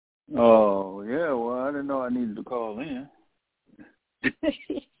Oh, yeah, well, I didn't know I needed to call in.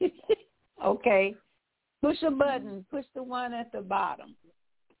 Okay. Push a button. Push the one at the bottom.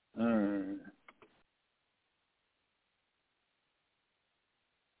 All right.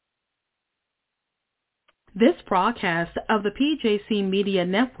 This broadcast of the PJC Media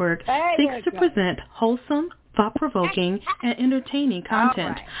Network seeks to present wholesome, thought-provoking, and entertaining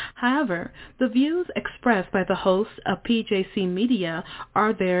content. Right. However, the views expressed by the hosts of PJC Media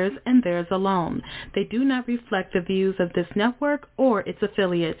are theirs and theirs alone. They do not reflect the views of this network or its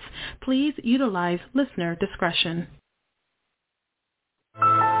affiliates. Please utilize listener discretion.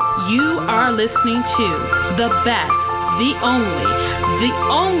 You are listening to the best, the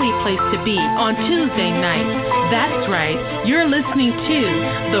only place to be on Tuesday night. That's right, you're listening to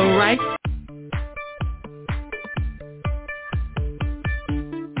The Right.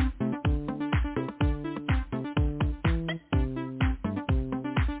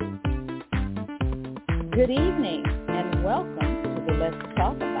 Good evening and welcome to the Let's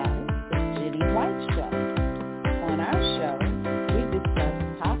Talk About It with Ginny White Show. On our show, we discuss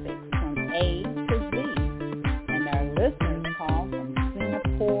topics from A to Z, and our listeners call from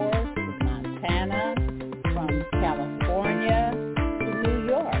Singapore to Montana, from California to New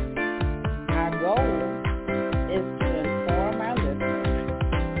York. Our goal is to inform our listeners,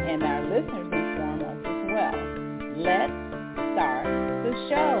 and our listeners inform us as well. Let's start the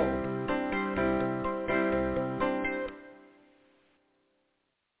show.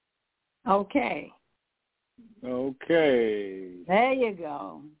 Okay. There you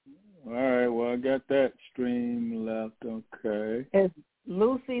go. All right, well, I got that stream left. Okay. Is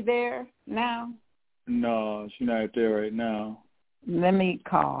Lucy there now? No, she's not there right now. Let me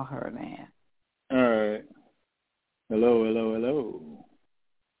call her then. All right. Hello.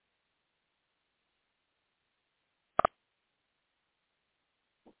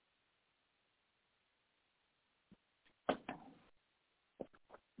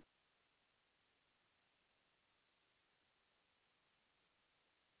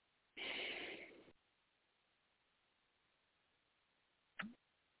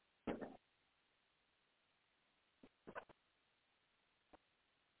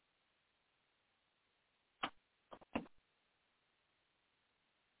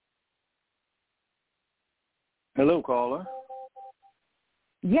 Hello, caller.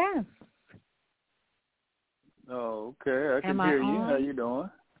 Yes. Oh, okay. I can Am I hear you. on? How you doing?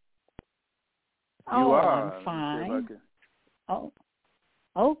 Oh, You are. I'm fine. Can... Oh,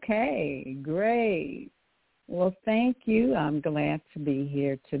 okay. Great. Well, thank you. I'm glad to be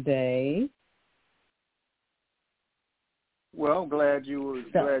here today. Well, glad you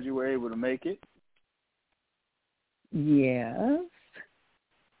were able to make it. Yes.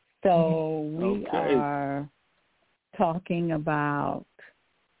 So we are talking about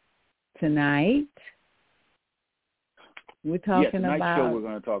tonight. We're talking about show we're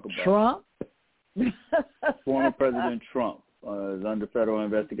going to talk about Trump. Former President Trump is under federal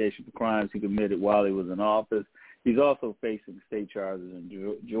investigation for crimes he committed while he was in office. He's also facing state charges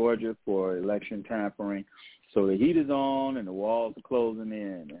in Georgia for election tampering. So the heat is on and the walls are closing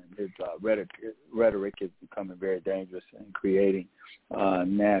in, and his rhetoric is becoming very dangerous and creating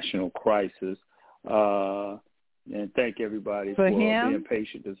national crisis. And thank everybody for being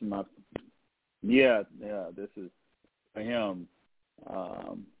patient. This is my this is for him.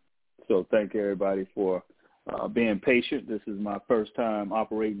 So thank everybody for being patient. This is my first time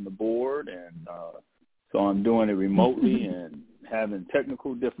operating the board, and so I'm doing it remotely and having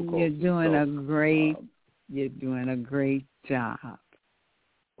technical difficulties. You're doing a great job.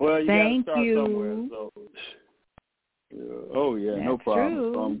 Well, you thank got to start you. somewhere. So, no problem.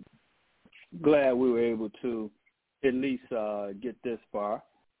 True. So I'm glad we were able to at least get this far.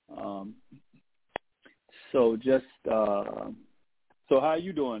 So how are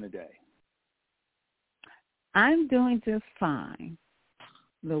you doing today? I'm doing just fine.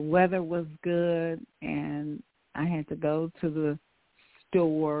 The weather was good, and I had to go to the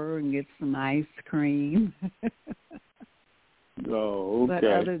store and get some ice cream. Oh, okay. But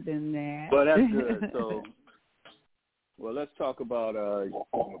other than that. Well, that's good. So, let's talk about our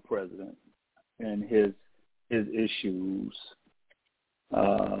former president and his issues.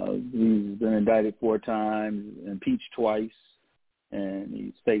 He's been indicted 4 times, impeached twice, and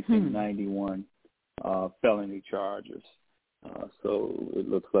he's facing 91 felony charges. So it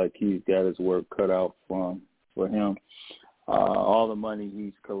looks like he's got his work cut out for him. All the money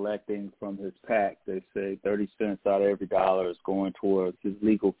he's collecting from his PAC, they say 30 cents out of every dollar is going towards his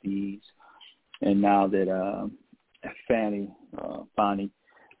legal fees. And now that Fani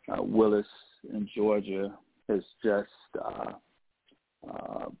Willis in Georgia has just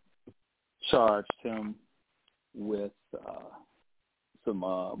charged him with some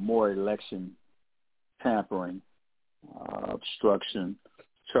more election tampering, obstruction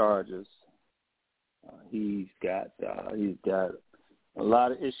charges. He's got a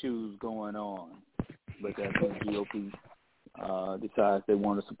lot of issues going on, but that's what the GOP decides they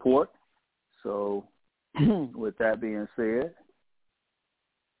want to support. So, with that being said,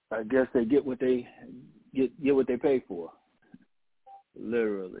 I guess they get what they pay for,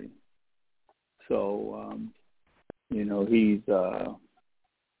 literally. So, he's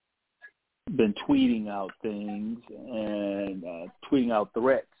been tweeting out things and tweeting out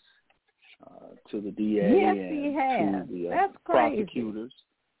threats to the DA and to the prosecutors.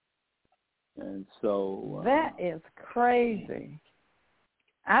 And so that is crazy.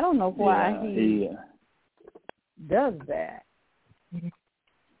 I don't know why he does that.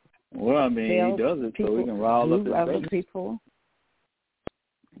 Well, I mean, he does it so he can rile up his other people.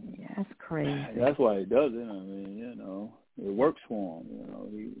 Yeah, that's crazy. That's why he does it. I mean, it works for him.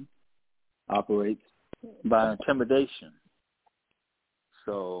 He operates by intimidation.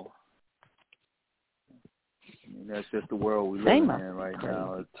 So that's just the world we live in right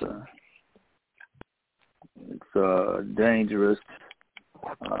now. It's a dangerous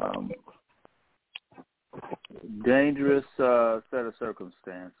set of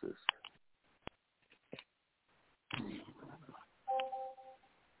circumstances.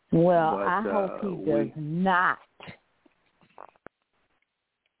 Well, I hope he does not.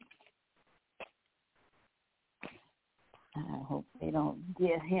 I hope they don't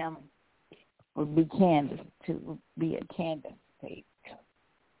get him or be a candidate.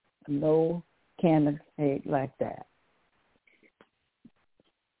 No candidate like that.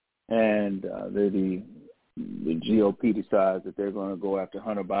 And the GOP decides that they're going to go after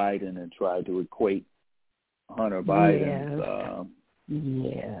Hunter Biden and try to equate Hunter Biden's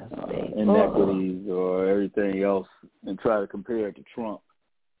inequities or everything else and try to compare it to Trump,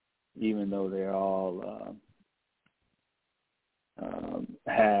 even though they're all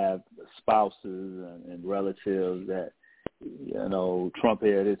have spouses and relatives that, Trump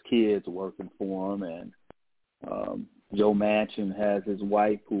had his kids working for him, and Joe Manchin has his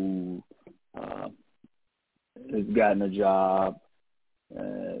wife who has gotten a job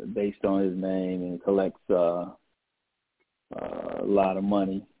based on his name and collects a lot of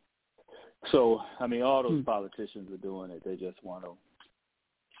money. So, I mean, all those politicians are doing it. They just want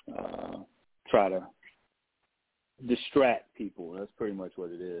to try to distract people. That's pretty much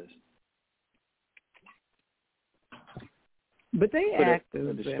what it is. But they act as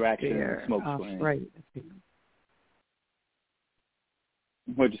if they're afraid of people.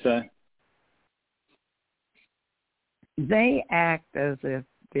 What'd you say? They act as if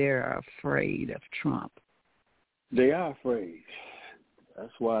they're afraid of Trump. They are afraid.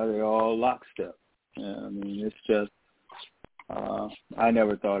 That's why they're all lockstep. Yeah, I mean, it's just, I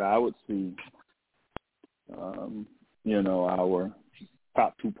never thought I would see, our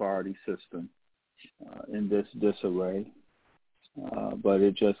top two-party system in this disarray. But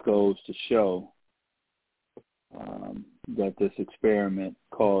it just goes to show that this experiment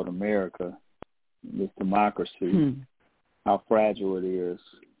called America, this democracy, how fragile it is,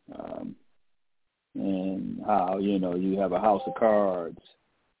 and how, you have a house of cards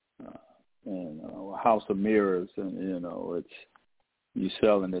and a house of mirrors, and, it's you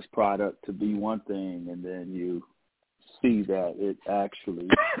selling this product to be one thing, and then you see that it actually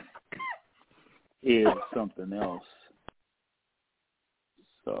is something else.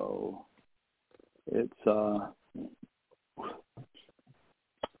 So it's the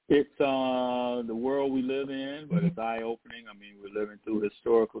world we live in, but it's eye-opening. I mean, we're living through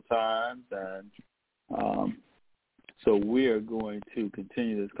historical times, and so we are going to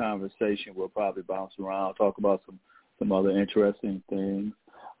continue this conversation. We'll probably bounce around, talk about some other interesting things.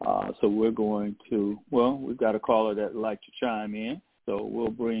 So we're going to, we've got a caller that would like to chime in, so we'll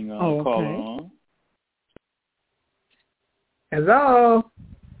bring a caller on.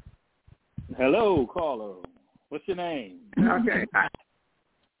 Hello, caller. What's your name? Okay.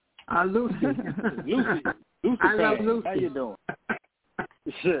 Lucy. Lucy. I love Lucy. How you doing?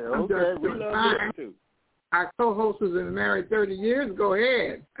 Sure. Okay, we love you too. Our co-host has been married 30 years. Go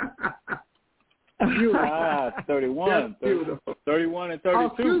ahead. 31. 31 and 32. Oh,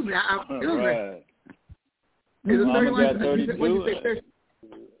 excuse me. Right. Is it 31? 32. What did you say, 30?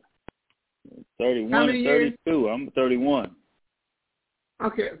 31 How many and 32. Years? I'm 31.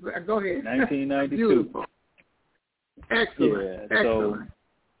 Okay, go ahead. 1992. Beautiful. Excellent. Yeah, Excellent.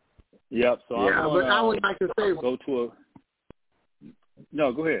 So yeah, I'm but I would like to say...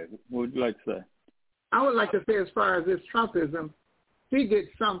 No, go ahead. What would you like to say? I would like to say, as far as this Trumpism, he did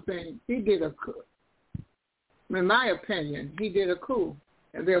something. He did a coup. In my opinion, he did a coup,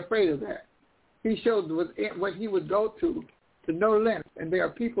 and they're afraid of that. He showed what he would go to no length, and there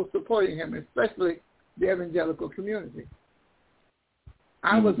are people supporting him, especially the evangelical community.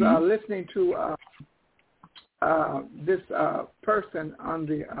 I was listening to this person on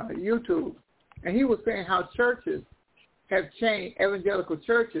the YouTube, and he was saying how churches have changed. Evangelical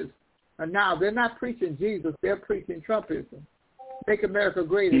churches are now, they're not preaching Jesus, they're preaching Trumpism. Make America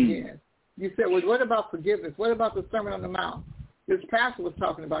great again. You said, well, what about forgiveness? What about the Sermon on the Mount? This pastor was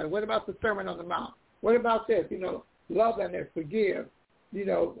talking about it. What about the Sermon on the Mount? What about this? Love and forgive,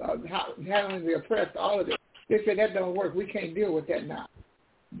 handling the oppressed, all of this. They said that don't work. We can't deal with that now.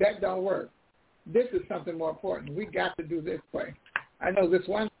 That don't work. This is something more important. We got to do this way. I know this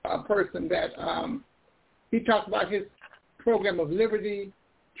one person that he talked about his program of liberty,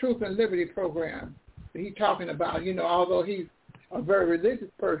 truth and liberty program that he's talking about, although he's a very religious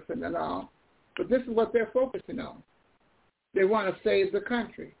person and all, but this is what they're focusing on. They want to save the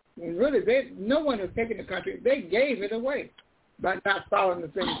country. And really, no one has taken the country. They gave it away by not following the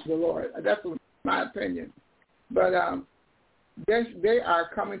things of the Lord. That's my opinion. But they are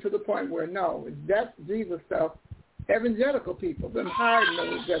coming to the point where, no, that's Jesus stuff. Evangelical people, them hiding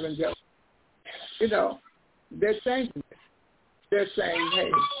those evangelicals, they're changing it. They're saying,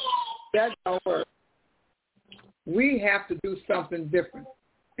 hey, that don't work. We have to do something different.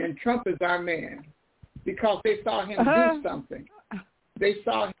 And Trump is our man because they saw him do something. They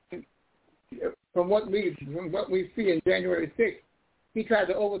saw him, from what we see in January 6th, he tried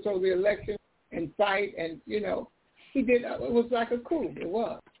to overthrow the election and fight, and, he did, it was like a coup. It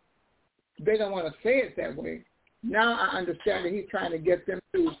was. They don't want to say it that way. Now I understand that he's trying to get them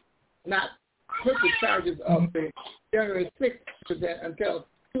to not put the charges of the January 6th until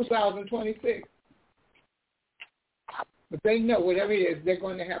 2026. But they know whatever it is, they're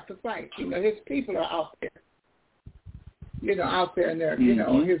going to have to fight. His people are out there. Out there and they're,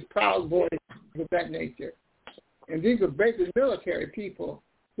 his Proud Boys of that nature. And these are basically military people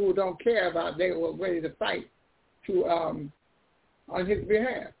who don't care about, they were ready to fight to on his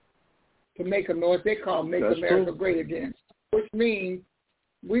behalf to make what they call make That's America true. Great again, which means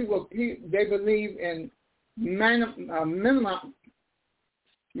they believe in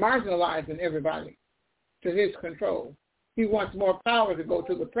marginalizing everybody to his control. He wants more power to go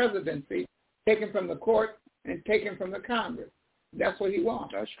to the presidency, taken from the court and taken from the Congress. That's what he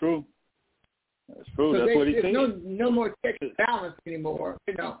wants. That's true. That's true. So That's what he said. No more check and balance anymore.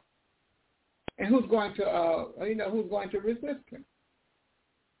 And who's going to who's going to resist him?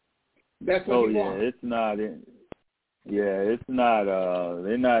 That's what he wants. It's not. It's not.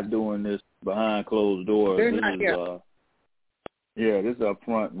 They're not doing this behind closed doors. They're not. This is up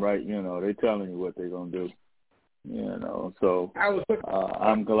front, right? They're telling you what they're gonna do. So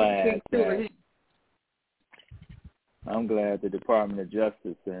I'm glad the Department of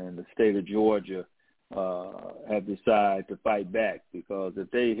Justice and the state of Georgia have decided to fight back, because if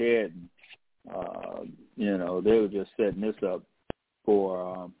they hadn't, they were just setting this up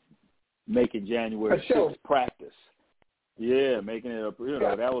for making January 6th practice. Yeah, making it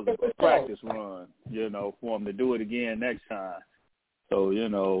that was a practice run, for them to do it again next time. So,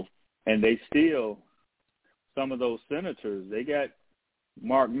 and they still, some of those senators, they got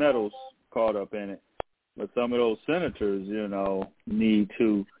Mark Meadows caught up in it. But some of those senators, need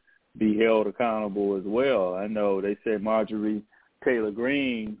to be held accountable as well. I know they said Marjorie Taylor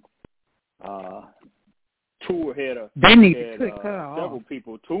Greene several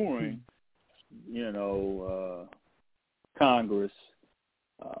people touring, Congress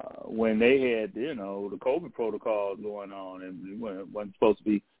when they had, the COVID protocol going on, and wasn't supposed to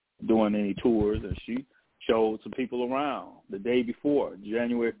be doing any tours, and she showed some people around the day before,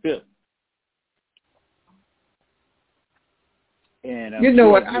 January 5th. And I'm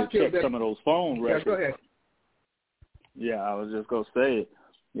sure if you check some of those phone records. Go ahead. Yeah, I was just going to say,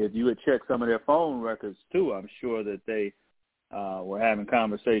 if you would check some of their phone records too, I'm sure that they were having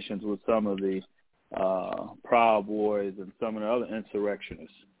conversations with some of the Proud Boys and some of the other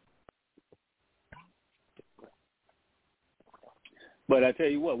insurrectionists. But I tell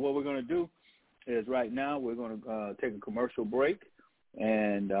you what we're going to do is right now we're going to take a commercial break,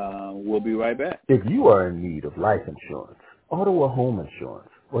 and we'll be right back. If you are in need of life insurance, auto or home insurance,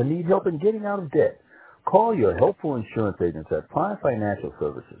 or need help in getting out of debt, call your helpful insurance agents at Prime Financial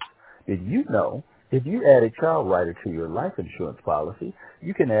Services. Did you know if you add a child rider to your life insurance policy,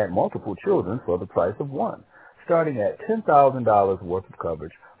 you can add multiple children for the price of one, starting at $10,000 worth of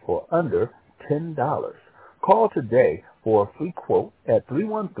coverage for under $10. Call today for a free quote at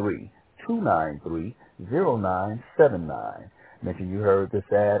 313-293-0979. Mention you heard this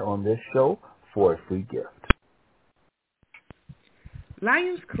ad on this show for a free gift.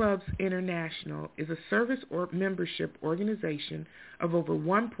 Lions Clubs International is a service or membership organization of over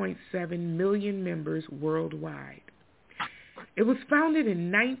 1.7 million members worldwide. It was founded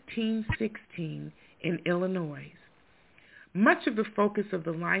in 1916 in Illinois. Much of the focus of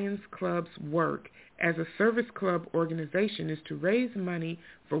the Lions Club's work as a service club organization is to raise money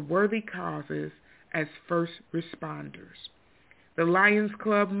for worthy causes as first responders. The Lions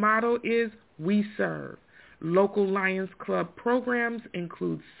Club motto is "We Serve." Local Lions Club programs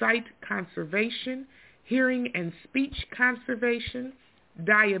include sight conservation, hearing and speech conservation,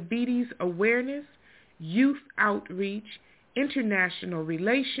 diabetes awareness, youth outreach, international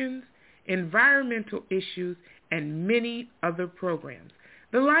relations, environmental issues, and many other programs.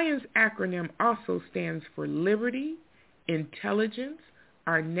 The Lions acronym also stands for Liberty, Intelligence,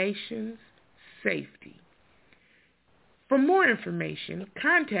 Our Nation's Safety. For more information,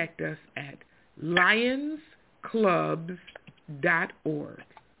 contact us at lionsclubs.org.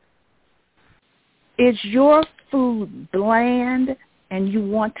 Is your food bland and you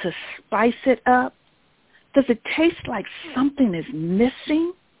want to spice it up? Does it taste like something is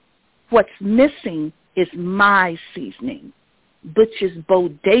missing? What's missing is my seasoning, Butch's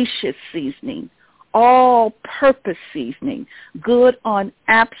Bodacious seasoning, all-purpose seasoning, good on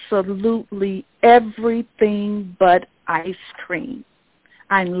absolutely everything but ice cream.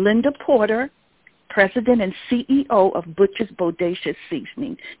 I'm Linda Porter, President and CEO of Butch's Bodacious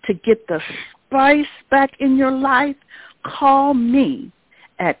Seasoning. To get the spice back in your life, call me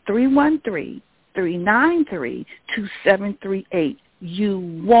at 313-393-2738. You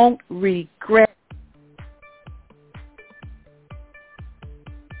won't regret.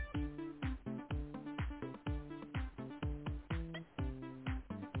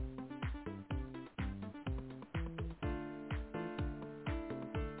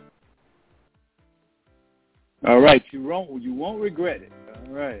 All right, you won't regret it.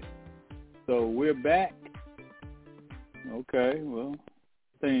 All right, so we're back. Okay, well,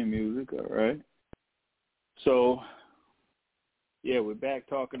 theme music. All right, so yeah, we're back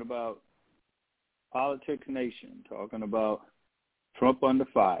talking about Politics Nation, talking about Trump under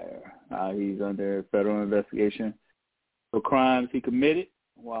fire. He's under federal investigation for crimes he committed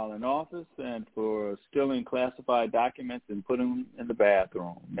while in office and for stealing classified documents and putting them in the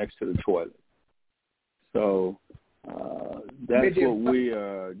bathroom next to the toilet. So that's what we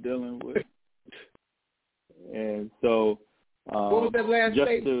are dealing with. And so what was that last just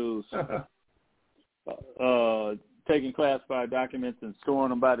statement? to taking classified documents and storing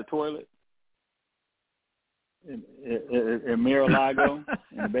them by the toilet in Mar-a-Lago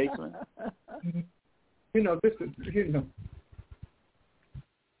in the basement. This is,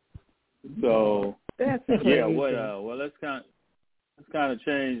 So That's yeah, crazy. well, let's kind of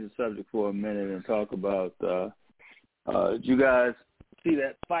change the subject for a minute and talk about. Did you guys see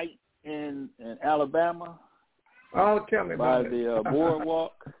that fight in Alabama? Oh, tell me by about it. the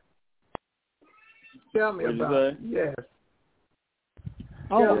boardwalk. Tell me What'd about it. Yes.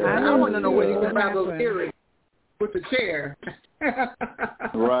 Oh, yeah. I want to know where you got about those earrings with the chair.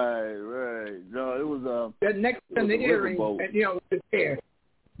 Right. No, it was that next to the earring, with the chair.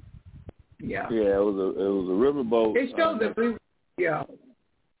 Yeah. Yeah, it was a riverboat. It showed that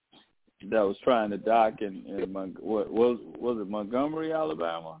that was trying to dock in was it Montgomery,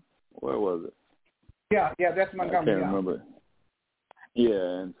 Alabama? Where was it? Yeah, that's Montgomery. I can't remember.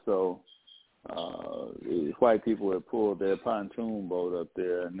 Yeah, and so white people had pulled their pontoon boat up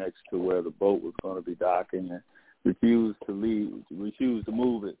there next to where the boat was going to be docking and refused to move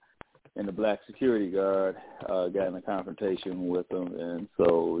it. And the black security guard got in a confrontation with him, and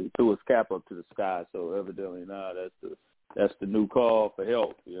so he threw his cap up to the sky. So evidently now that's the new call for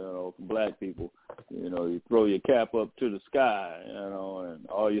help, from black people. You throw your cap up to the sky, and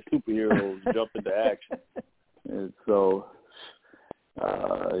all your superheroes jump into action. And so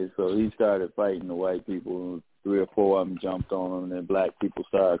he started fighting the white people. 3 or 4 of them jumped on him, and then black people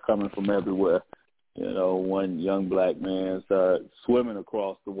started coming from everywhere. One young black man started swimming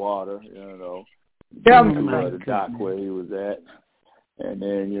across the water, to the dock where he was at. And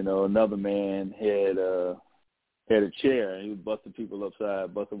then, another man had a chair, and he was busting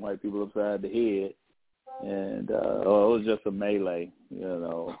white people upside the head. And it was just a melee,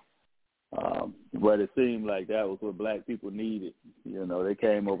 but it seemed like that was what black people needed. They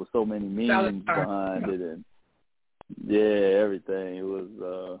came up with so many memes behind it, and everything. It was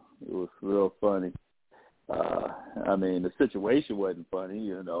real funny. The situation wasn't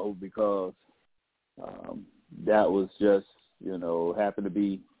funny, because that was just, happened to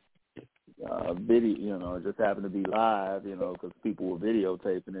be video, it just happened to be live, because people were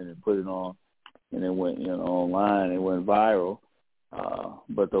videotaping it and put it on, and it went, online. It went viral.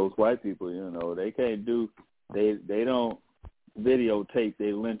 But those white people, they can't they don't videotape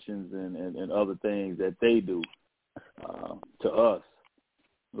their lynchings and other things that they do to us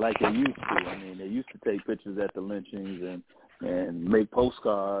like they used to. I mean, they used to take pictures at the lynchings and make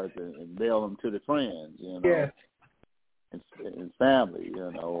postcards and mail them to their friends, Yes. and family,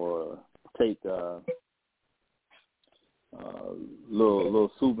 or take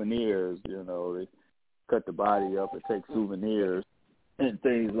little souvenirs, they cut the body up and take souvenirs and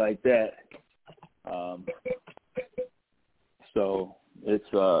things like that. So it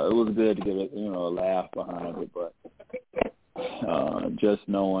was good to get a laugh behind it, but just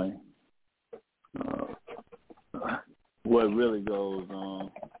knowing what really goes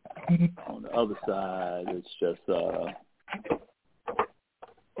on the other side, it's just a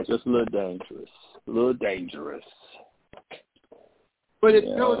little dangerous. But it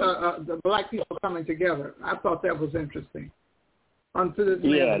showed the black people coming together. I thought that was interesting.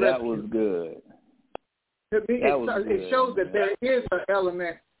 That was good. To me, it shows that there is an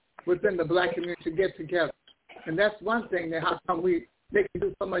element within the black community to get together. And that's one thing that how come they can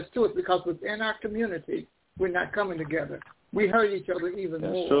do so much to us, because within our community, we're not coming together. We hurt each other even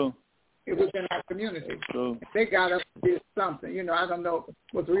more. True. It was in our community. True. They got up and did something. I don't know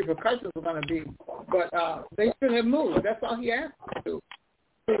what the repercussions were going to be, but they should have moved. That's all he asked them to do.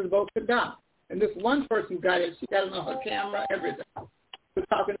 He was both to die. And this one person got it. She got it on her camera, everything. We're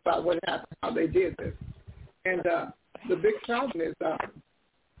talking about what happened, how they did this. And the big problem is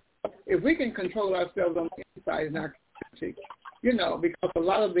if we can control ourselves on the inside in our community, because a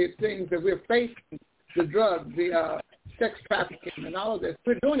lot of the things that we're facing, the drugs, the sex trafficking and all of this,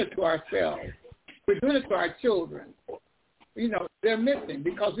 we're doing it to ourselves. We're doing it to our children. They're missing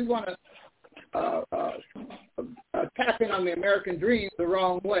because we want to tap in on the American dream the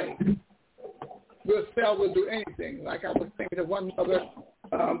wrong way. We'll do anything. Like I was thinking of one mother,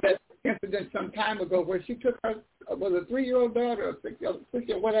 that incident some time ago where she took her, was a 3-year-old daughter or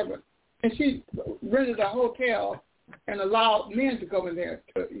 6-year-old, whatever, and she rented a hotel and allowed men to go in there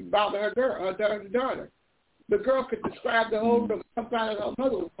to bother her daughter. The girl could describe the whole room. Sometimes her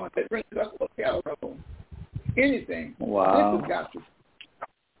mother was one that rented a hotel room. Anything. Wow.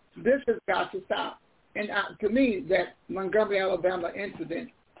 This has got to stop. And to me, that Montgomery, Alabama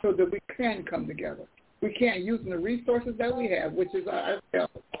incident, so that we can come together. We can, using the resources that we have, which is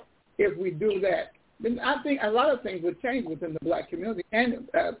ourselves. If we do that, then I think a lot of things would change within the black community, and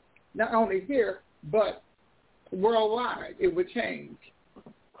not only here, but worldwide, it would change.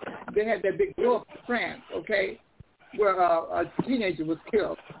 They had that big blow up in France, where a teenager was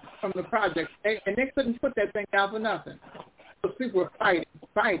killed from the project, and they couldn't put that thing down for nothing. So people were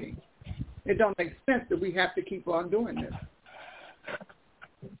fighting. It don't make sense that we have to keep on doing this.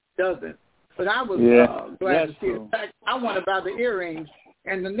 Doesn't. But I was glad to see it. In fact, I want to buy the earrings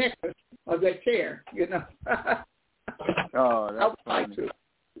and the necklace of that chair, Oh, that's I would funny. like to.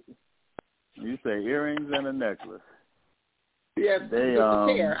 You say earrings and a necklace. Yes, the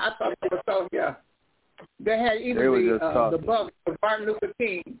chair. I thought they were so, They had even the bust of Martin Luther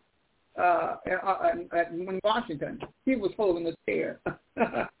King in Washington. He was holding the chair.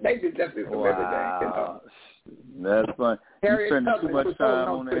 They did that before every day. That's fun. You spending too much time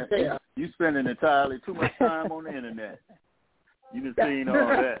on that. that. You spending entirely too much time on the internet. You just seen all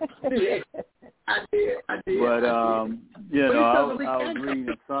that. I did. But I was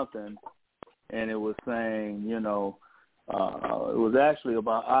reading something, and it was saying, it was actually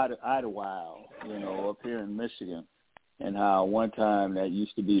about Idlewild, up here in Michigan, and how one time that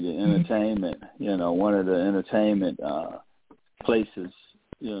used to be the entertainment, one of the entertainment places,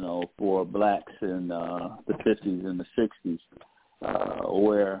 for blacks in the 50s and the 60s,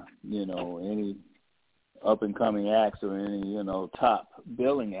 where, any up-and-coming acts or any, top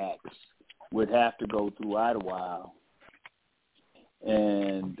billing acts would have to go through Idlewild.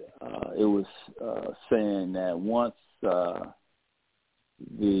 And it was saying that once the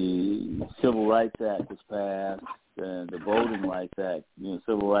Civil Rights Act was passed and the Voting Rights Act,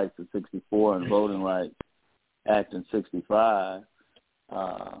 Civil Rights in 64 and Voting Rights Act in 65,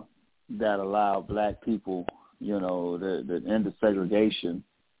 that allowed black people, the end of segregation,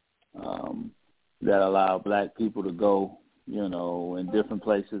 that allowed black people to go, in different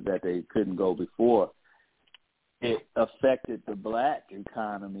places that they couldn't go before. It affected the black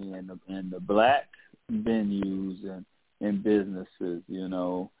economy and the black venues and businesses. We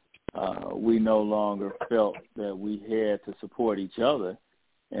no longer felt that we had to support each other,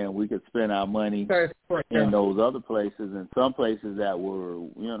 and we could spend our money in those other places, and some places that were,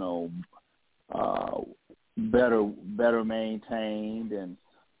 better maintained, and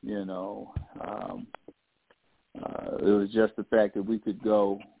it was just the fact that we could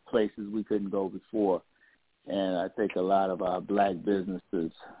go places we couldn't go before, and I think a lot of our black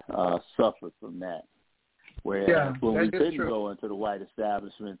businesses suffered from that. Whereas when we couldn't go into the white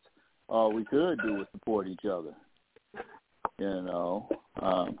establishments, all we could do was support each other, and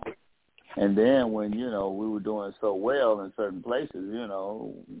then when, we were doing so well in certain places,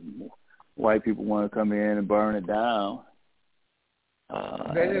 white people want to come in and burn it down.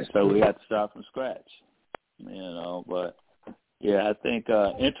 So we had to start from scratch, But, I think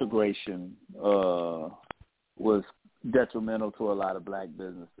integration was detrimental to a lot of black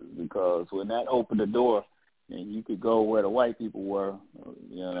businesses, because when that opened the door and you could go where the white people were,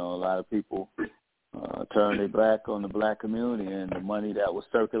 a lot of people turned their back on the black community, and the money that was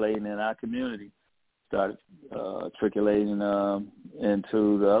circulating in our community started trickling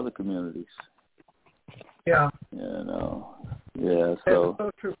into the other communities. Yeah. So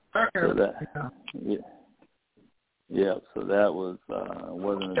so true. So that was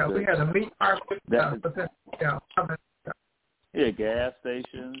wasn't a good. We had a meat market. Gas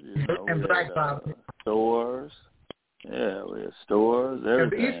stations, and black bottom. Stores. Yeah, we had stores.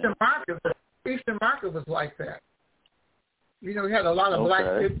 Everything. And the Eastern market was like that. We had a lot of black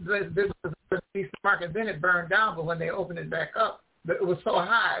businesses in the Eastern market. Then it burned down, but when they opened it back up, it was so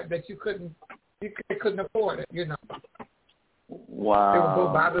high that they couldn't afford it. Wow. They would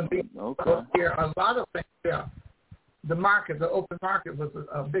go by the beach. Okay. Here, a lot of things. Yeah. The open market was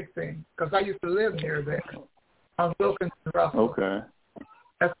a big thing, because I used to live near there on Wilkins and Russell. Okay.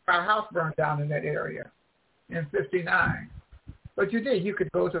 That's our house burned down in that area in '59. But you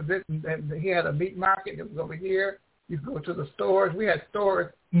could go to this, and he had a meat market that was over here. You could go to the stores. We had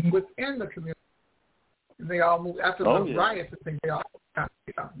stores within the community, and they all moved after the riots. I think they all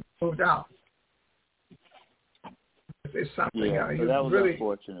moved out. It's something. Yeah, so that was really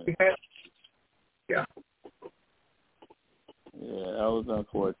unfortunate. Yeah, that was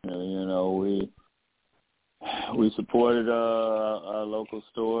unfortunate. We supported our local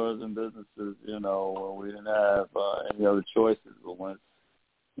stores and businesses, when we didn't have any other choices. But when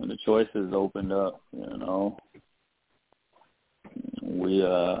the choices opened up, we a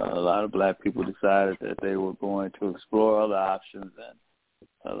lot of black people decided that they were going to explore other options, and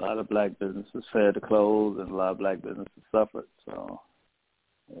a lot of black businesses had to close, and a lot of black businesses suffered. So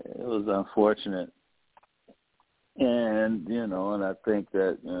it was unfortunate. And, and I think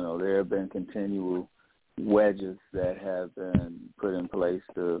that, there have been continual wedges that have been put in place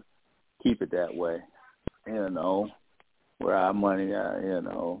to keep it that way, where our money,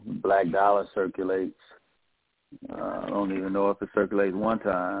 black dollar circulates. I don't even know if it circulates one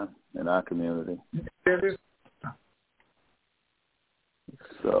time in our community.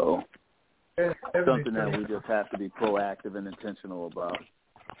 So something that we just have to be proactive and intentional about.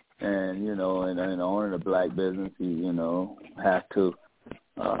 And, in owning a black business, you have to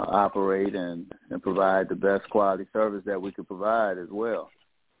operate and provide the best quality service that we could provide as well.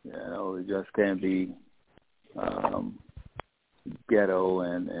 We just can't be ghetto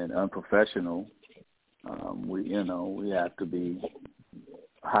and unprofessional. We have to be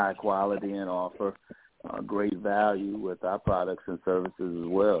high quality and offer great value with our products and services as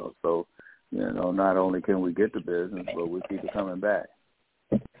well. So, not only can we get the business, but we keep it coming back.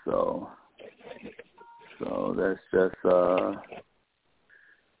 So that's just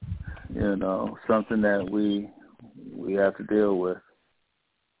something that we have to deal with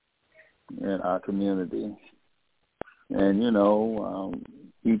in our community. And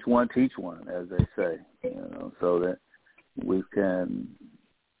each one teach one, as they say, so that we can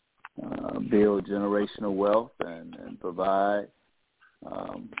build generational wealth and provide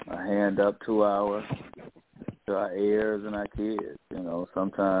a hand up to our heirs and our kids.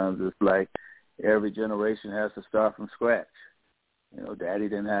 Sometimes it's like every generation has to start from scratch. Daddy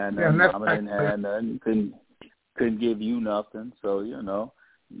didn't have nothing, mama didn't have nothing, couldn't give you nothing. So,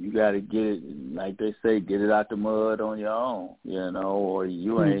 you got to get it, like they say, get it out the mud on your own, or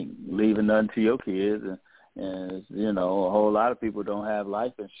you ain't leaving nothing to your kids. And a whole lot of people don't have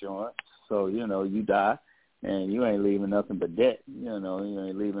life insurance. So, you die and you ain't leaving nothing but debt. You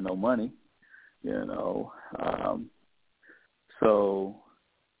ain't leaving no money, So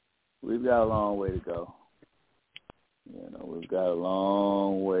we've got a long way to go. We've got a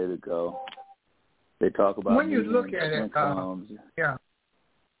long way to go. They talk about when you look at it,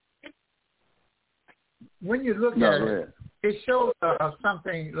 when you look at it, it shows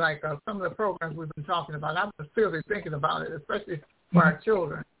something like some of the programs we've been talking about. I was seriously thinking about it, especially for our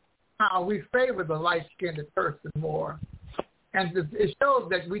children, how we favor the light-skinned person more And it shows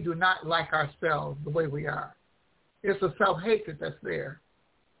that we do not like ourselves the way we are. It's a self-hatred that's there.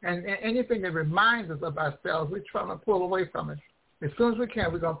 And anything that reminds us of ourselves, we're trying to pull away from it. As soon as we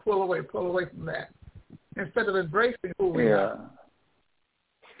can, we're going to pull away from that, instead of embracing who we are.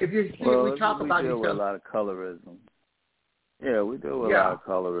 If you see, we talk about each other. We deal with a lot of colorism. Yeah, we deal with a lot of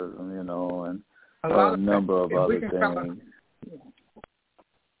colorism, and a number of other things.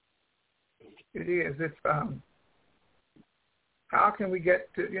 It is. It's how can we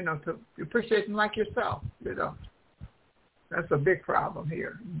get to to appreciate them like yourself? That's a big problem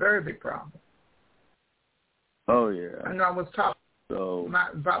here. Very big problem. Oh yeah. I know I was talking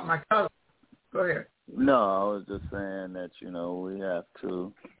about my cousin. Go ahead. No, I was just saying that we have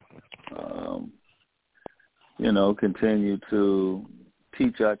to, continue to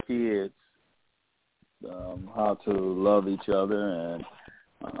teach our kids how to love each other, and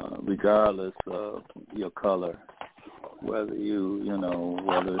regardless of your color, whether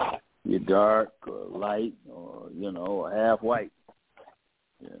whether you're dark or light or half white,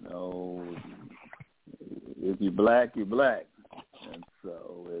 if you're black, you're black, and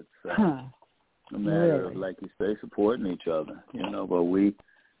so it's a matter of, like you say, supporting each other, but we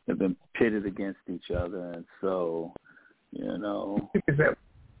have been pitted against each other, and so, a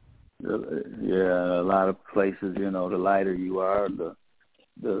lot of places, the lighter you are, the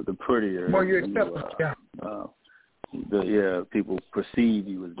prettier more you are. People perceive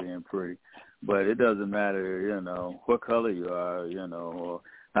you as being pretty, but it doesn't matter, what color you are, or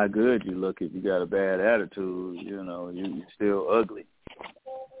how good you look. If you got a bad attitude, you're still ugly.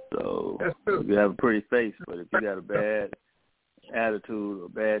 So you have a pretty face, but if you got a bad attitude or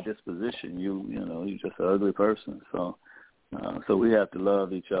bad disposition, you're just an ugly person. So we have to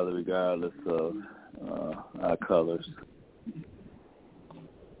love each other regardless of our colors.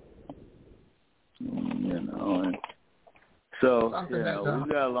 And so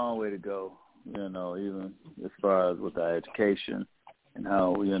we've got a long way to go. Even as far as with our education and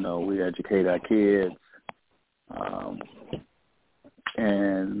how we educate our kids.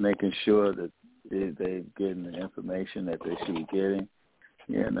 And making sure that they're getting the information that they should be getting.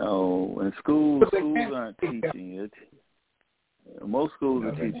 And schools aren't teaching it. Most schools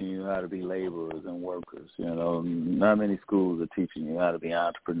are teaching you how to be laborers and workers. Not many schools are teaching you how to be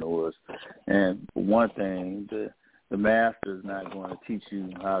entrepreneurs. And for one thing, the master is not going to teach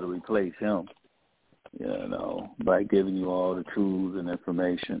you how to replace him, by giving you all the tools and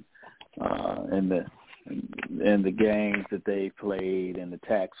information and the games that they played and the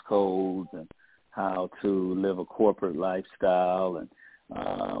tax codes and how to live a corporate lifestyle and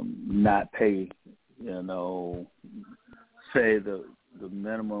not pay, say the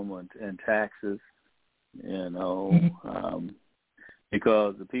minimum in taxes,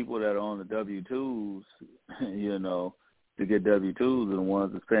 because the people that are on the W-2s, to get W-2s are the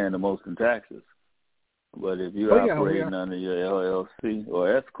ones that's paying the most in taxes. But if you're operating under your LLC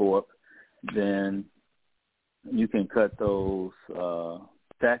or S-Corp, then you can cut those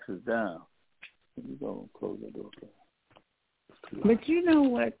taxes down. You go close that door. But you know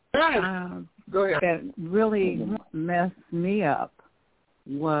what? That really messed me up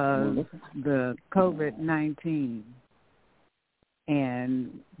was the COVID-19,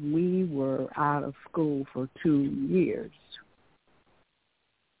 and we were out of school for 2 years,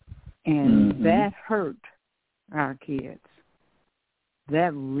 and that hurt our kids.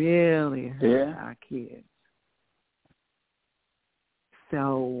 That really hurt our kids.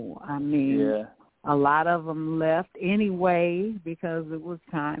 So, a lot of them left anyway because it was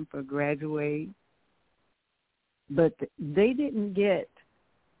time for graduate. But they didn't get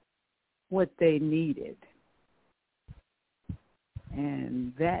what they needed.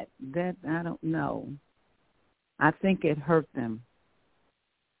 And that I don't know. I think it hurt them.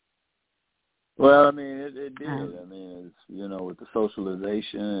 Well, it did. It's, with the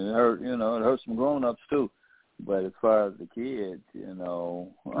socialization, it hurt, it hurt some grown-ups too. But as far as the kids, it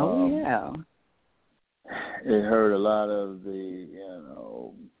hurt a lot of the,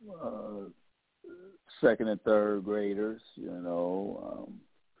 second and third graders,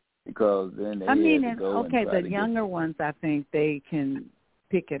 because then they had to go and try the younger ones, I think they can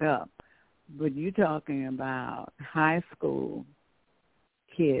pick it up. But you're talking about high school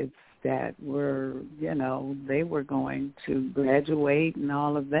kids that were, they were going to graduate and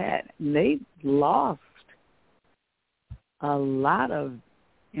all of that. And they lost a lot of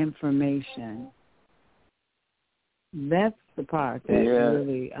information. That's the part that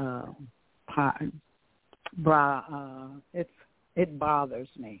really it bothers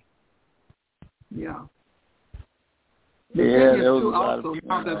me. Yeah. There was a lot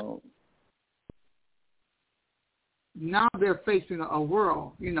of, now they're facing a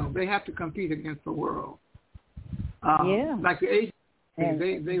world. You know, they have to compete against the world. Like the Asian, and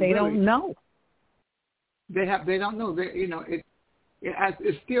they really, don't know. They don't know. You know,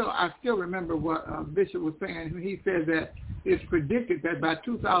 it's still. I still remember what Bishop was saying. He said that it's predicted that by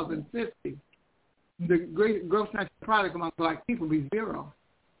 2050, the gross national product among black people will be zero.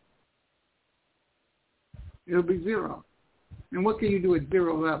 It'll be zero. And what can you do at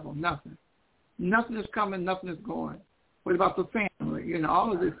zero level? Nothing. Nothing is coming. Nothing is going. What about the family? You know,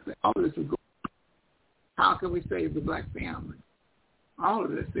 all of this is going. How can we save the black family? All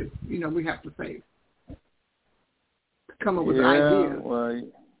of this is, you know, we have to save. Come up with ideas. Well,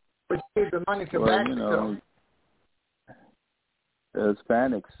 but you need the money to back you know, the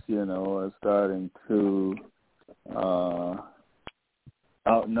Hispanics, you know, are starting to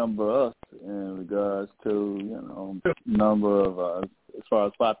outnumber us in regards to, you know, number of, as far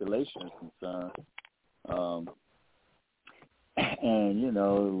as population is concerned. And, you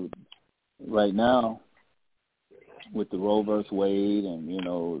know, right now, with the Roe versus Wade and, you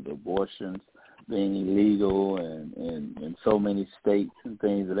know, the abortions being illegal and in so many states and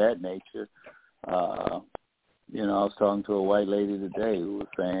things of that nature, you know, I was talking to a white lady today who was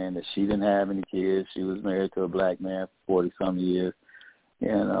saying that she didn't have any kids. She was married to a black man for 40-some years. You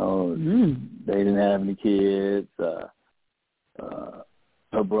know, they didn't have any kids. Her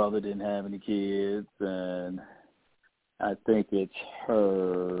brother didn't have any kids, and I think it's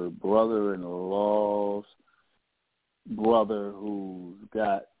her brother-in-law's brother who's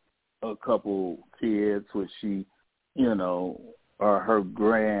got a couple kids, which she, you know, are her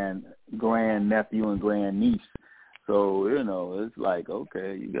grand nephew and grand niece. So, you know, it's like,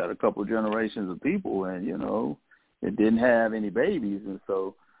 okay, you got a couple generations of people, and, you know, it didn't have any babies, and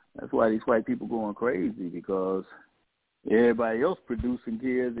so that's why these white people going crazy, because everybody else producing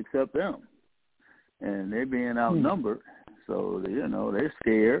kids except them, and they're being outnumbered. So, you know, they're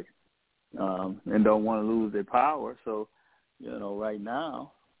scared and don't want to lose their power. So, you know, right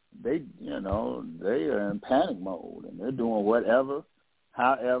now they are in panic mode, and they're doing whatever,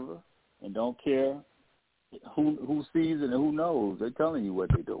 however, and don't care who sees it and who knows. They're telling you what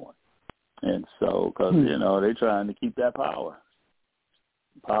they're doing. And so, because, you know, they're trying to keep that power,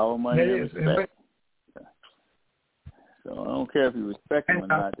 money, and respect. So I don't care if you respect them or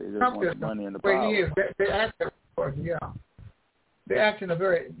not. They just want the money and the power. They're acting a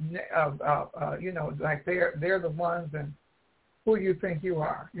very, you know, like they're the ones, and who you think you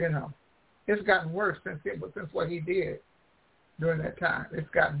are, you know. It's gotten worse since what he did during that time. It's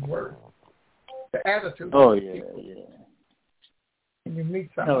gotten worse. The attitude. Oh, yeah. And you meet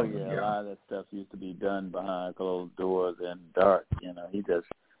a lot of that stuff used to be done behind closed doors and dark. You know, he just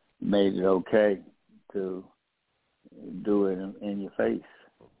made it okay to do it in your face.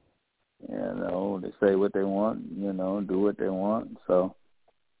 You know, they say what they want, you know, do what they want. So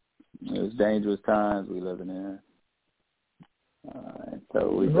it's dangerous times we living in.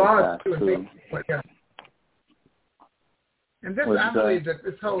 So we just have to. And this, I believe that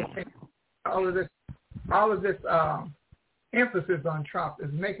this whole thing, all of this emphasis on Trump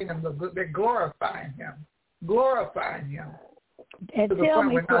is making him look good. They're glorifying him. And tell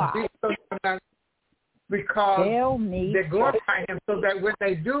me why. Because they're glorifying him so that when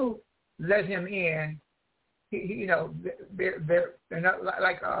they do let him in, you know, they're not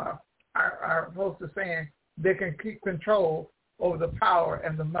like our host is saying, they can keep control over the power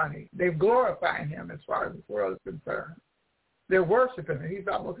and the money. They're glorifying him as far as this world is concerned. They're worshiping him. He's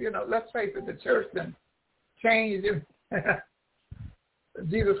almost, you know, let's face it, the church then changed him.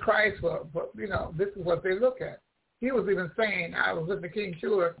 Jesus Christ, but you know, this is what they look at. He was even saying, I was with the King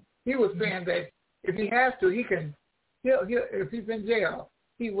Sure, he was saying that if he has to, he'll if he's in jail,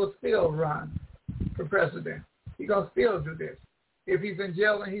 he will still run for president. He's going to still do this. If he's in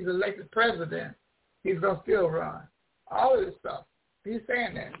jail and he's elected president, he's going to still run. All of this stuff. He's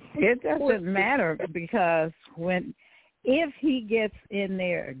saying that. It doesn't matter, because if he gets in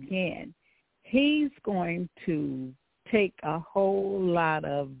there again, he's going to take a whole lot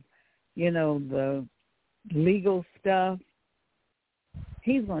of, you know, the legal stuff.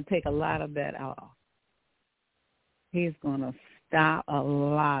 He's going to take a lot of that off. He's going to stop a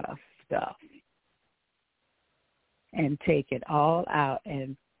lot of stuff and take it all out.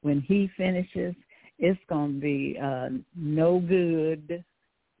 And when he finishes, it's going to be no good.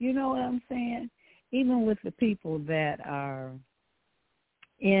 You know what I'm saying? Even with the people that are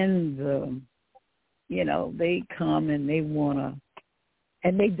in the, you know, they come and they want to,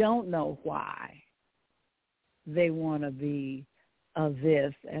 and they don't know why. They want to be of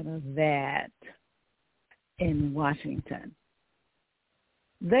this and of that in Washington.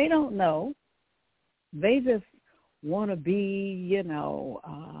 They don't know. They just want to be,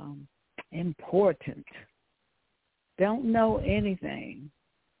 important, don't know anything.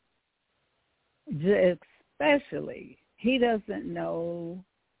 Especially, he doesn't know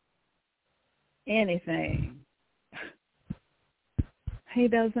anything. He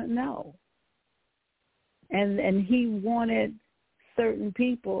doesn't know. And he wanted certain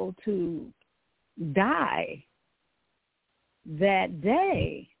people to die that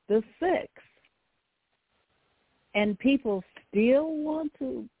day, the 6th. And people still want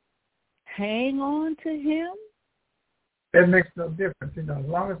to hang on to him? That makes no difference, as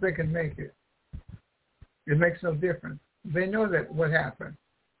long as they can make it. It makes no difference. They know that what happened.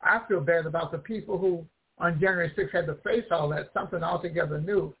 I feel bad about the people who on January 6th had to face all that, something altogether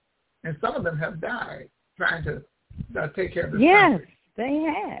new. And some of them have died trying to take care of this country. Yes, they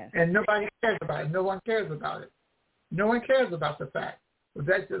have. And nobody cares about it. No one cares about it. No one cares about the fact. But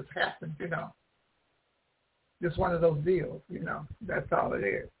that just happened, Just one of those deals, That's all it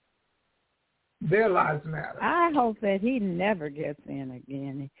is. Their lives matter. I hope that he never gets in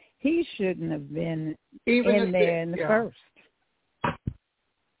again. He shouldn't have been Even in there in the first.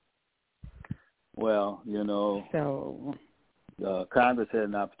 Well, So Congress had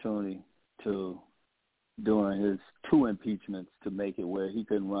an opportunity to, during his 2 impeachments, to make it where he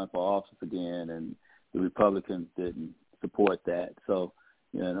couldn't run for office again, and the Republicans didn't support that. So,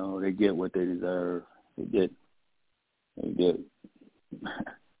 they get what they deserve. They get.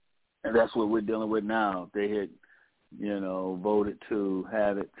 And that's what we're dealing with now. If they had, voted to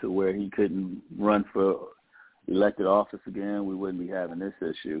have it to where he couldn't run for elected office again, we wouldn't be having this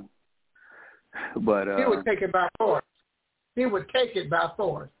issue. But he would take it by force. He would take it by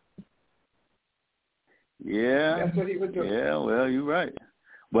force. Yeah. That's what he would do. Yeah, well, you're right.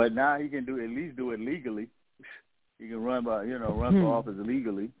 But now he can at least do it legally. He can run for office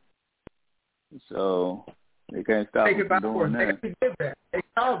legally. So they can't stop him from doing that. They did that. They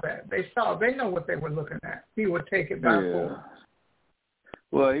saw that. They know what they were looking at. He would take it by force.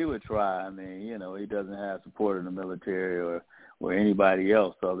 Well, he would try. I mean, he doesn't have support in the military or anybody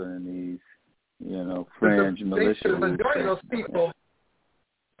else other than these, fringe militia. The majority of those people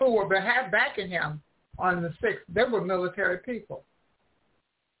who were backing him on the 6th, they were military people.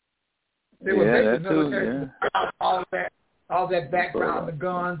 They were basic military. Yeah. All that background, the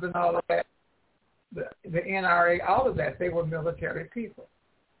guns and all of that. The NRA, all of that, they were military people.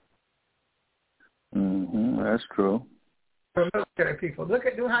 Mm-hmm, that's true. They were military people. Look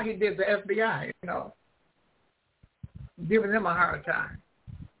at how he did the FBI, giving them a hard time.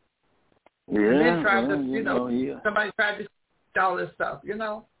 Yeah, and then tried to, somebody tried to all this stuff.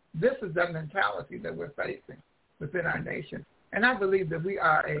 This is the mentality that we're facing within our nation. And I believe that we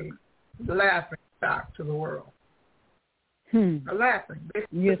are a laughing stock to the world. A laughing. This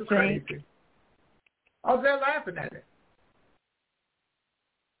is crazy. Oh, they're laughing at it.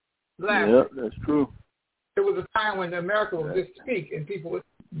 Laughing. Yep, that's true. There was a time when America would just speak and people would,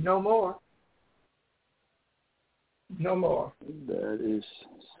 no more. No more. That is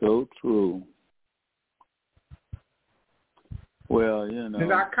so true. Well, And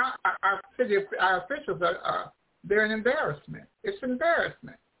our officials they're an embarrassment. It's an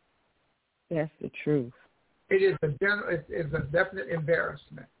embarrassment. That's the truth. It is it's a definite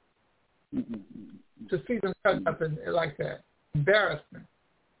embarrassment. To see them cut up like that. Embarrassment.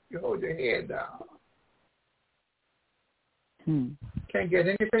 You hold your head down. Can't get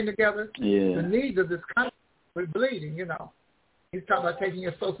anything together. Yeah. The needs of this country, we're bleeding, He's talking about taking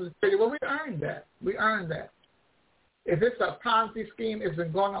your Social Security. Well, we earned that. If it's a Ponzi scheme, it's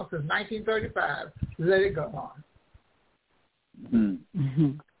been going on since 1935. Let it go on.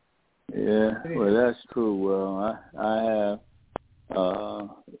 Yeah, well, that's true. Well, I have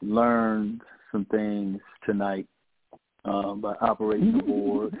learned some things tonight by operating the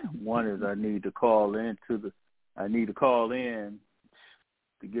board. One is I need to call in to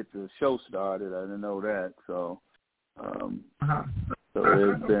get the show started. I didn't know that, so so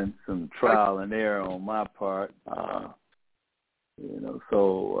there's been some trial and error on my part.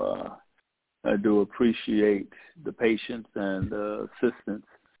 So I do appreciate the patience and the assistance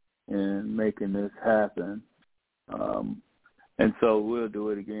in making this happen. And so we'll do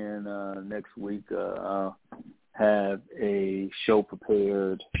it again next week. I'll have a show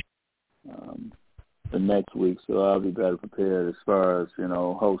prepared for next week, so I'll be better prepared as far as,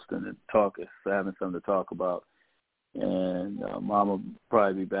 hosting and having something to talk about. And Mom will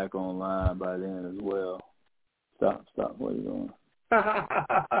probably be back online by then as well. Stop, what are you doing?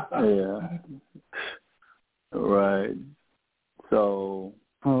 Yeah. Right. So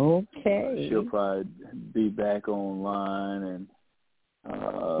okay, she'll probably be back online, and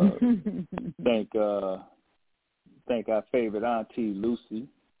thank our favorite auntie, Lucy.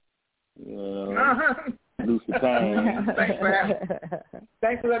 Lucy Payne.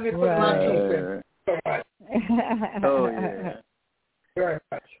 Thanks for letting me put my in. Oh, yeah. Very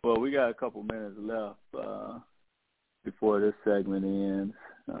much. Well, we got a couple minutes left before this segment ends.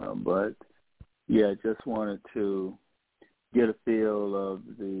 But, yeah, just wanted to get a feel of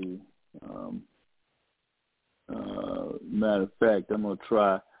the matter of fact, I'm going to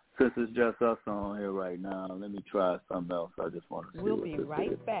try, since it's just us on here right now, let me try something else. I just want to see We'll what be this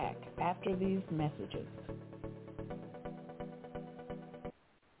right is. back after these messages.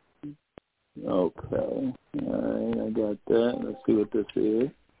 Okay. All right, I got that. Let's see what this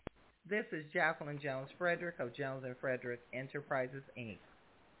is. This is Jacqueline Jones Frederick of Jones & Frederick Enterprises, Inc.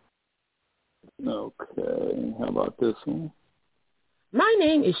 Okay. How about this one? My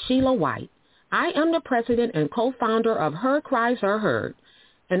name is Sheila White. I am the president and co-founder of Her Cries Are Heard,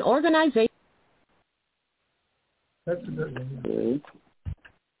 an organization. That's a good one. Okay.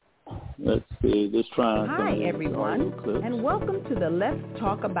 Let's see. Just trying. Hi, everyone, and welcome to the Let's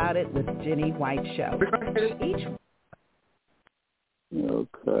Talk About It with Jenny White show.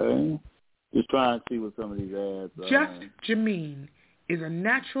 Okay. Just trying to see what some of these ads are. Just Jameen is a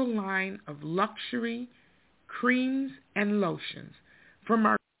natural line of luxury creams and lotions from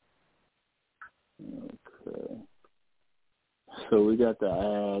our. Okay. So we got the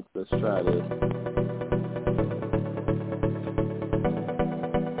ads. Let's try this.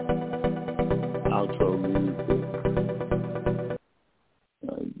 Outro music.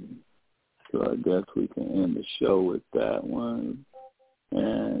 So I guess we can end the show with that one.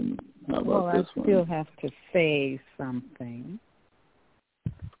 And how about this one? Well, I still have to say something.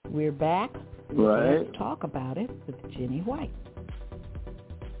 We're back. Right. Let's talk about it with Jenny White.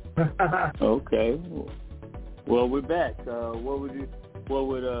 Okay. Well, we're back. What would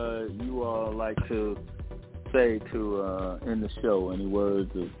you all like to say to end the show? Any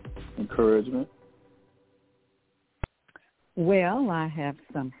words of encouragement? Well, I have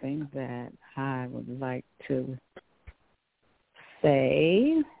something that I would like to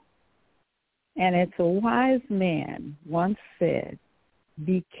say, and it's a wise man once said,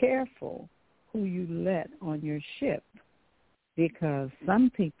 "Be careful who you let on your ship, because some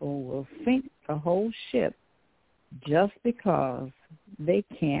people will sink the whole ship just because they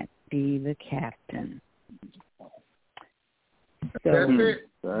can't be the captain." So, That's it.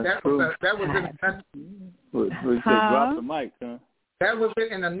 That's true. That was it. Drop the mic, huh? That was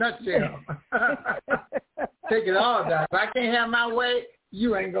it in a nutshell. Take it all down. If I can't have my way,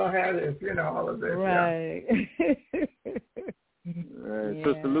 you ain't gonna have this. You know, all of this. right. Right. Yeah.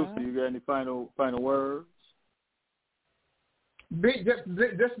 Sister Lucy, you got any final words?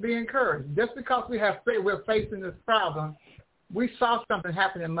 Just be encouraged. Just because we're facing this problem, we saw something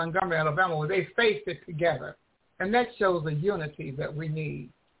happen in Montgomery, Alabama, where they faced it together, and that shows the unity that we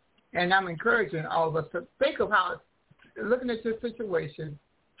need. And I'm encouraging all of us to think of how, looking at your situation,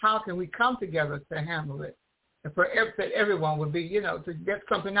 how can we come together to handle it, and that everyone would be, to get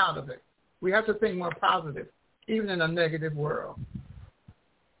something out of it. We have to think more positive, even in a negative world.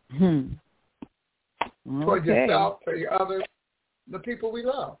 Toward yourself, for your others, the people we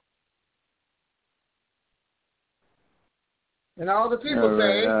love. And all the people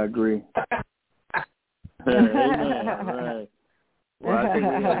say... I agree. Amen. Right. Well, I think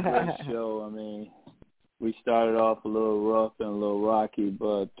we had a great show. I mean, we started off a little rough and a little rocky,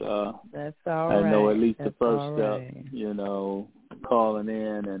 but that's all right. I know at least that's the first step, calling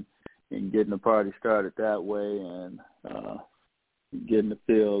in and getting the party started that way, and getting the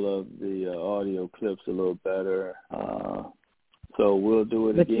feel of the audio clips a little better. So we'll do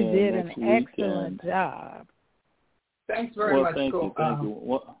it again next week. But you did an excellent job. Thanks very much. Thank you.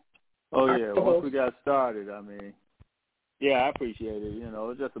 Once we got started, I mean, yeah, I appreciate it.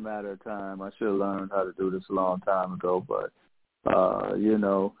 It's just a matter of time. I should have learned how to do this a long time ago, but, God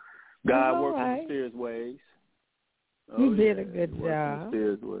works in mysterious ways. You did a good job.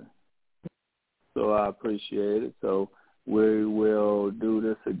 So I appreciate it. So we will do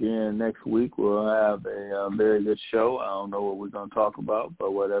this again next week. We'll have a very good show. I don't know what we're going to talk about,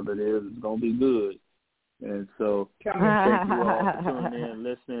 but whatever it is, it's going to be good. And so thank you all for tuning in,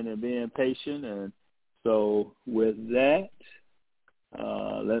 listening, and being patient. And so with that,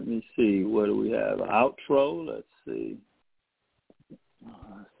 let me see. What do we have? Outro? Let's see.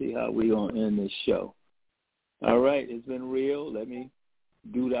 See how we're going to end this show. All right. It's been real. Let me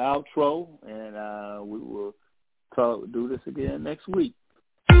do the outro, and we will do this again next week.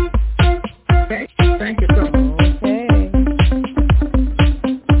 Thank you so much. Okay.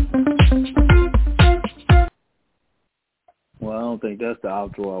 Well, I don't think that's the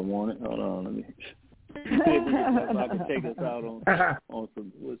outro I wanted. Hold on, let me If I can take us out on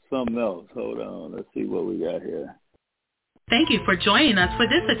something else. Hold on. Let's see what we got here. Thank you for joining us for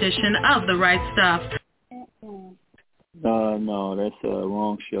this edition of The Right Stuff. No, that's the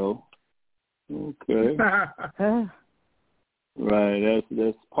wrong show. Okay. Right,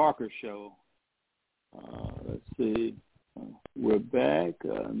 that's Parker's show. Let's see. We're back.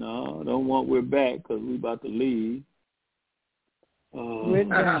 No, don't want we're back because we're about to leave.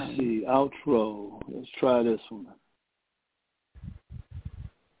 Let's see. Outro. Let's try this one.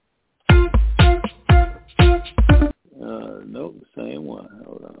 Nope, same one.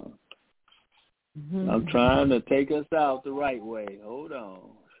 Hold on. I'm trying to take us out the right way. Hold on.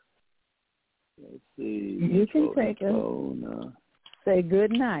 Let's see. You can take us. Say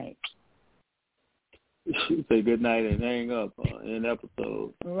good night. Say good night and hang up in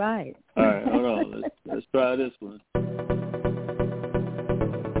episode. Right. All right, hold on. Let's try this one.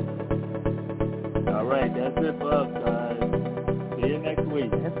 All right, that's it for us, guys. See you next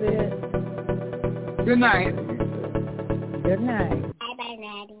week. That's it. Good night. Good night. Bye-bye,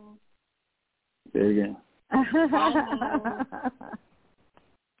 Daddy. Say it again.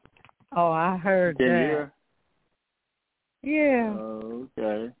 Oh, I heard Can that. you hear? Yeah.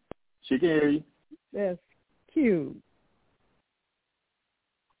 Okay. She can hear you. That's cute.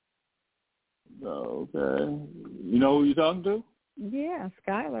 Okay. You know who you're talking to? Yeah,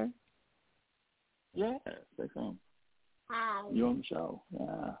 Skylar. Yeah, say something. Hi. You on the show.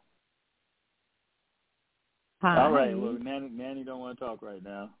 Yeah. Hi. All right. Well, Nanny don't want to talk right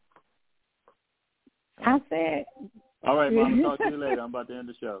now. I said. All right, Mom. Talk to you later. I'm about to end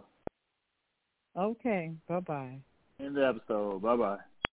the show. Okay. Bye-bye. End the episode. Bye-bye.